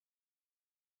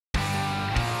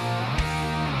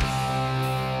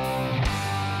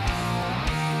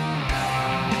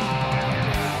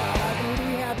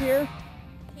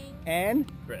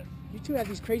two have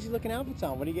these crazy looking outfits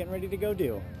on. What are you getting ready to go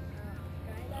do?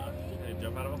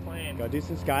 Jump out of a plane. Go do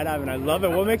some skydiving. I love it.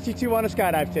 What makes you two want to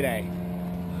skydive today?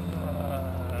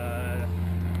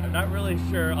 I'm not really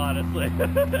sure, honestly.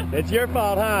 It's your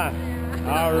fault, huh?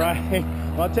 Yeah. All right.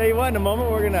 Well, I'll tell you what, in a moment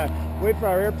we're going to wait for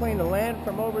our airplane to land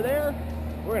from over there.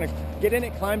 We're going to get in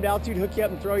it, climb to altitude, hook you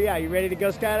up, and throw you out. You ready to go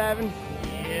skydiving?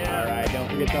 Yeah. All right. Don't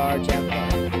forget to hard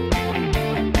champ.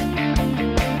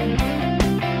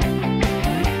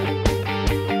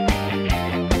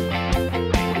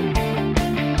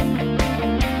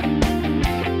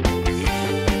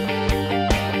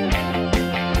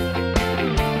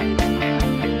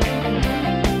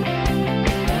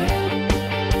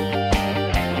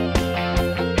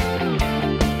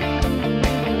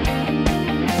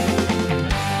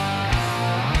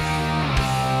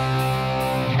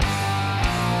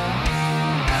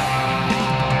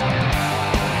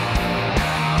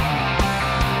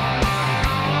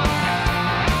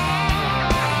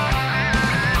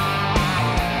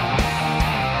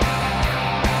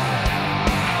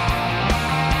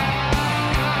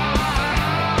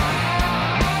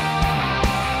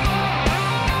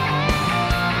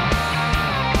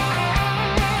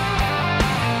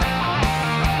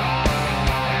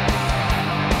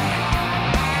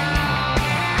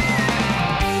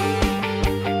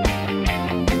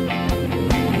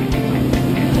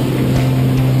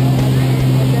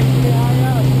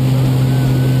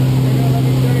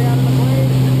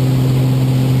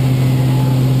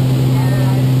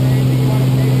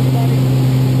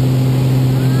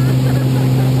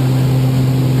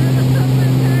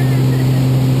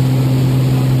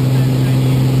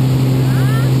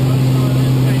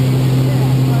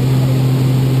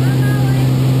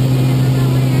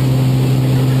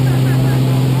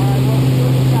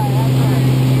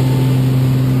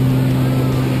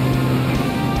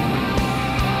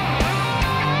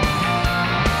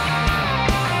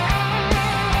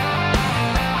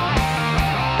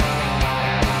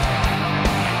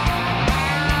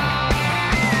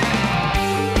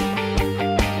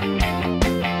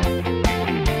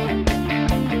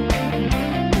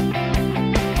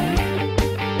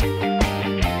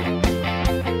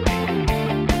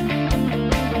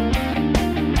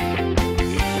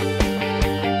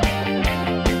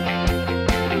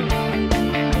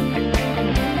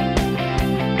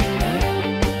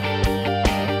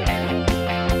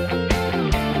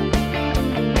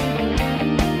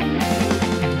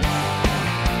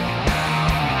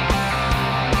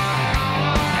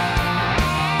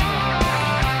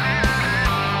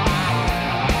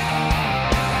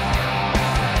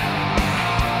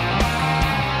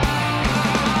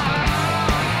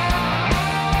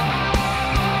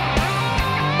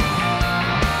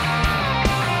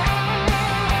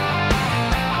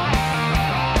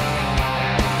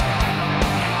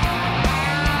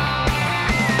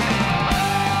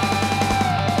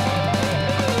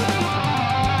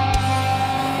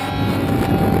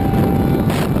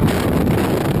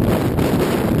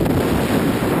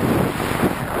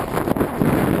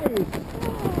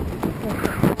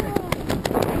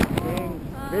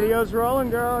 Video's rolling,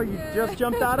 girl. You just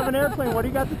jumped out of an airplane. What do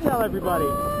you got to tell everybody?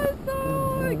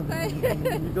 Oh, I'm so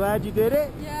excited. You glad you did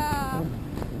it? Yeah.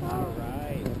 All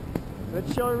right.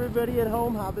 Let's show everybody at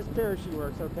home how this parachute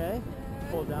works, okay?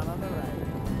 Pull down on the right.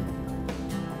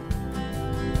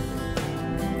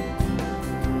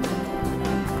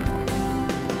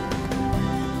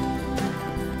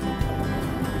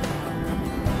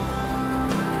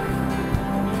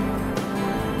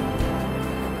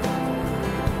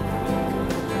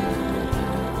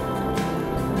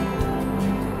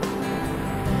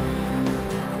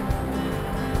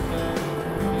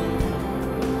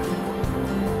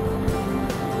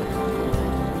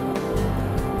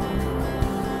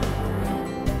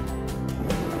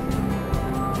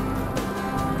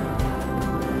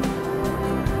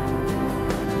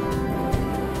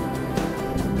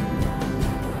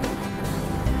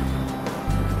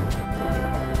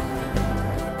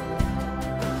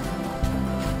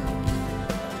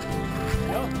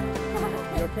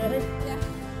 Okay? Yeah.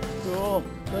 Cool.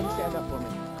 Go ahead and stand up for me.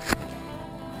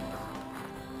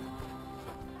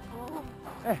 Oh.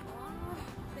 Hey,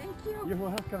 Thank you. you're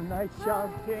welcome. Nice job,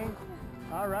 Ting.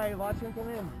 All right, watch him come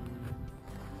in.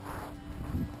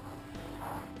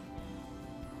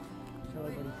 Show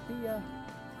everybody see ya.